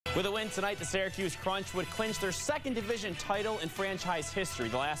With a win tonight, the Syracuse Crunch would clinch their second division title in franchise history,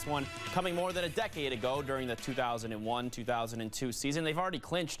 the last one coming more than a decade ago during the 2001-2002 season. They've already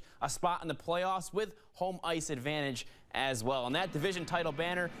clinched a spot in the playoffs with home ice advantage as well. And that division title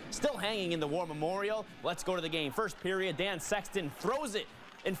banner still hanging in the War Memorial. Let's go to the game. First period, Dan Sexton throws it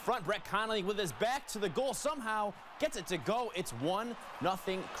in front. Brett Connolly with his back to the goal somehow gets it to go. It's 1-0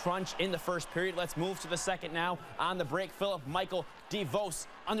 Crunch in the first period. Let's move to the second now. On the break, Philip Michael DeVos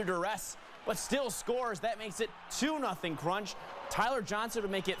under duress, but still scores. That makes it 2-0 Crunch. Tyler Johnson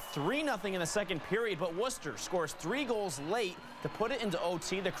would make it 3-0 in the second period, but Worcester scores 3 goals late to put it into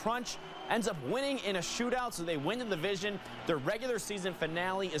OT. The Crunch ends up winning in a shootout, so they win the division. Their regular season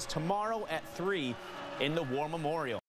finale is tomorrow at 3 in the War Memorial.